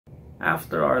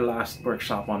After our last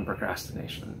workshop on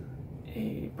procrastination,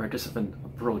 a participant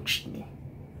approached me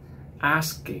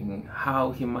asking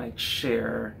how he might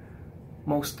share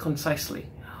most concisely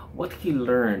what he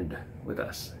learned with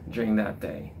us during that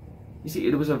day. You see,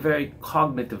 it was a very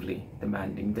cognitively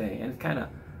demanding day, and it kind of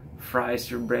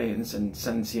fries your brains and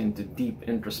sends you into deep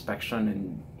introspection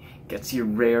and gets you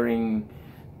raring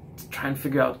to try and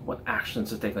figure out what actions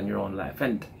to take on your own life.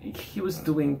 And he was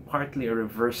doing partly a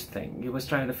reverse thing. He was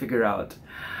trying to figure out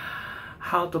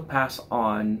how to pass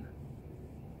on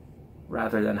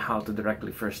rather than how to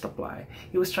directly first apply.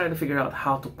 He was trying to figure out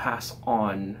how to pass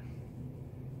on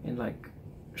in like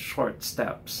short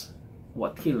steps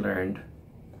what he learned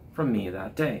from me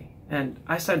that day. And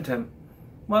I said to him,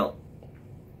 well,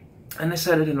 and I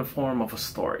said it in the form of a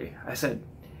story. I said,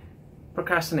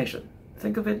 procrastination,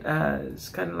 think of it as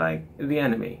kind of like the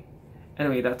enemy.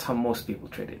 Anyway, that's how most people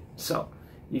treat it. So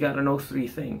you got to know three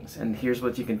things, and here's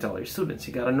what you can tell your students.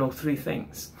 You got to know three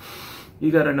things. You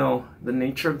got to know the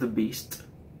nature of the beast.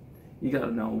 You got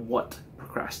to know what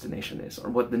procrastination is, or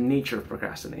what the nature of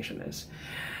procrastination is.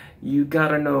 You got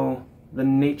to know the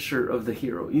nature of the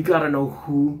hero. You got to know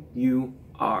who you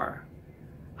are,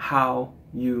 how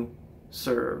you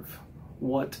serve,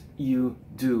 what you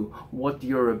do, what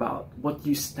you're about, what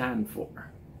you stand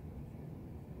for.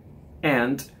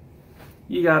 And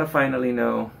you got to finally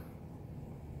know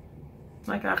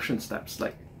like action steps,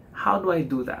 like how do I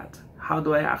do that? How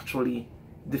do I actually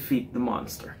defeat the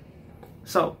monster?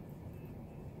 So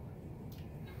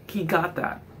he got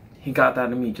that. He got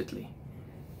that immediately.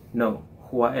 Know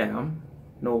who I am,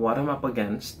 know what I'm up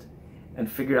against, and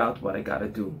figure out what I gotta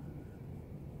do.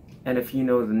 And if you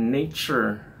know the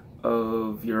nature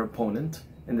of your opponent,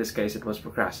 in this case it was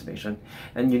procrastination,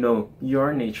 and you know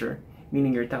your nature,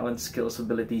 meaning your talents, skills,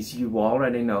 abilities you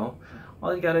already know,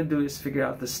 all you gotta do is figure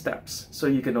out the steps so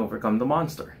you can overcome the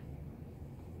monster.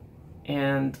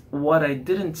 And what I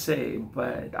didn't say,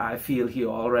 but I feel he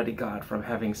already got from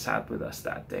having sat with us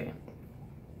that day,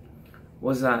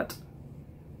 was that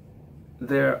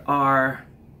there are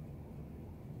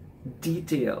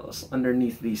details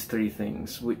underneath these three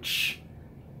things which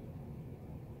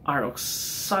are of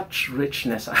such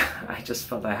richness. I just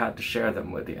felt I had to share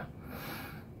them with you.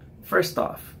 First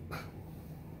off,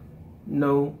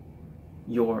 know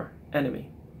your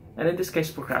enemy. And in this case,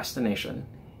 procrastination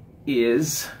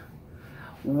is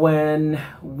when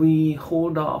we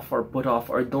hold off or put off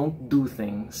or don't do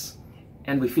things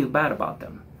and we feel bad about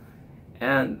them.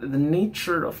 And the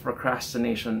nature of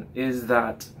procrastination is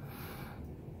that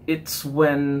it's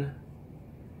when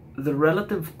the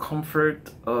relative comfort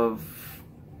of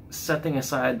setting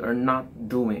aside or not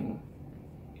doing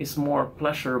is more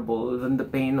pleasurable than the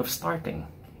pain of starting.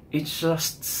 It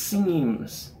just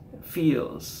seems,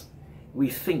 feels, we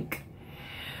think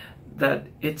that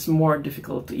it's more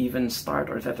difficult to even start,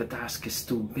 or that the task is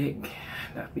too big,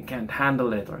 that we can't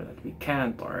handle it, or that we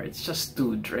can't, or it's just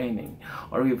too draining,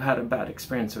 or we've had a bad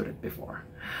experience with it before.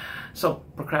 So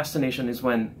procrastination is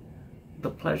when the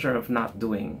pleasure of not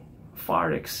doing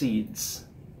far exceeds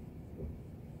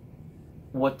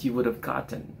what you would have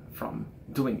gotten from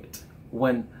doing it,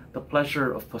 when the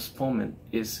pleasure of postponement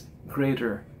is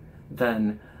greater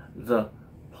than the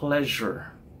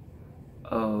pleasure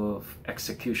of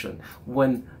execution,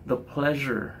 when the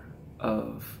pleasure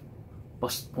of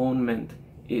postponement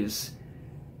is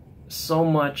so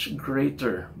much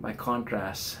greater by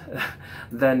contrast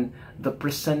than the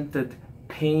presented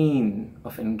pain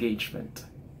of engagement.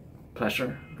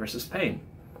 Pleasure versus pain.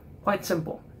 Quite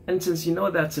simple. And since you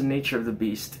know that's the nature of the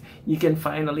beast, you can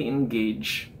finally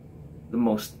engage the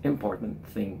most important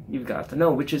thing you've got to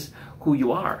know, which is who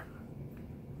you are.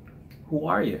 Who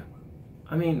are you?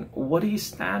 I mean, what do you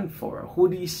stand for? Who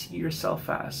do you see yourself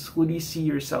as? Who do you see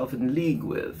yourself in league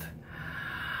with?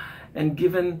 And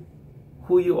given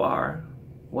who you are,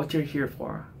 what you're here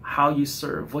for, how you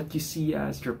serve, what you see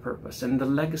as your purpose, and the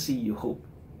legacy you hope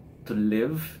to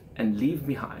live and leave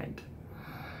behind,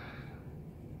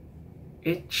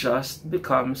 it just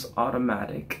becomes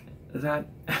automatic that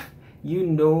you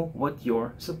know what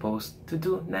you're supposed to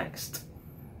do next.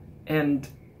 And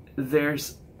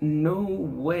there's no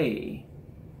way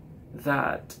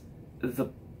that the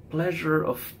pleasure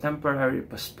of temporary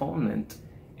postponement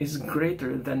is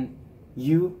greater than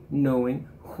you knowing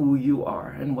who you are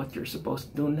and what you're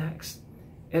supposed to do next.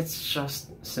 It's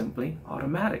just simply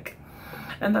automatic.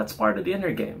 And that's part of the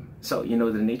inner game. So you know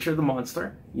the nature of the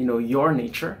monster, you know your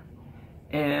nature,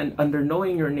 and under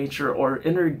knowing your nature or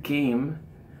inner game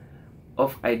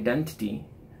of identity,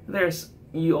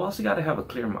 you also got to have a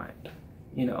clear mind.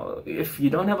 You know, if you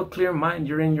don't have a clear mind,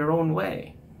 you're in your own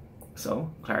way.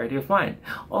 So, clarity of mind.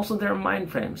 Also, there are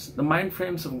mind frames, the mind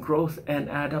frames of growth and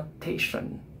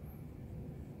adaptation.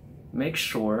 Make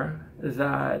sure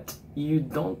that you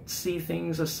don't see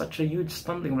things as such a huge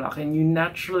stumbling block, and you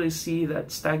naturally see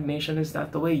that stagnation is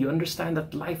not the way. You understand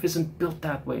that life isn't built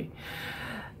that way,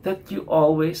 that you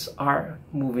always are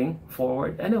moving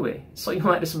forward anyway. So you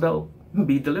might as well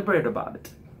be deliberate about it.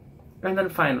 And then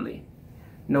finally,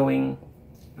 knowing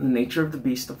the nature of the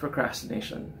beast of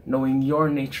procrastination, knowing your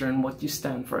nature and what you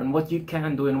stand for and what you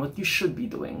can do and what you should be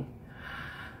doing.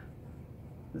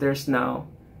 There's now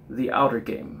the outer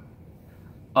game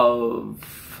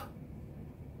of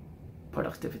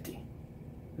productivity,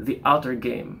 the outer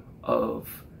game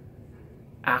of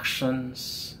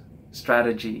actions,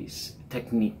 strategies,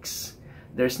 techniques.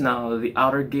 There's now the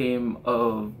outer game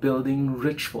of building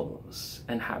rituals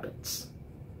and habits.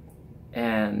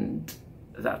 And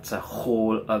that's a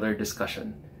whole other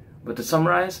discussion. But to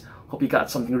summarize, hope you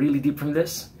got something really deep from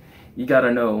this. You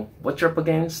gotta know what you're up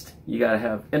against. You gotta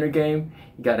have inner game.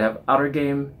 You gotta have outer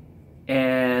game.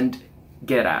 And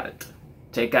get at it.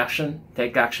 Take action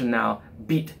now.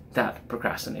 Beat that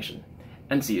procrastination.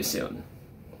 And see you soon.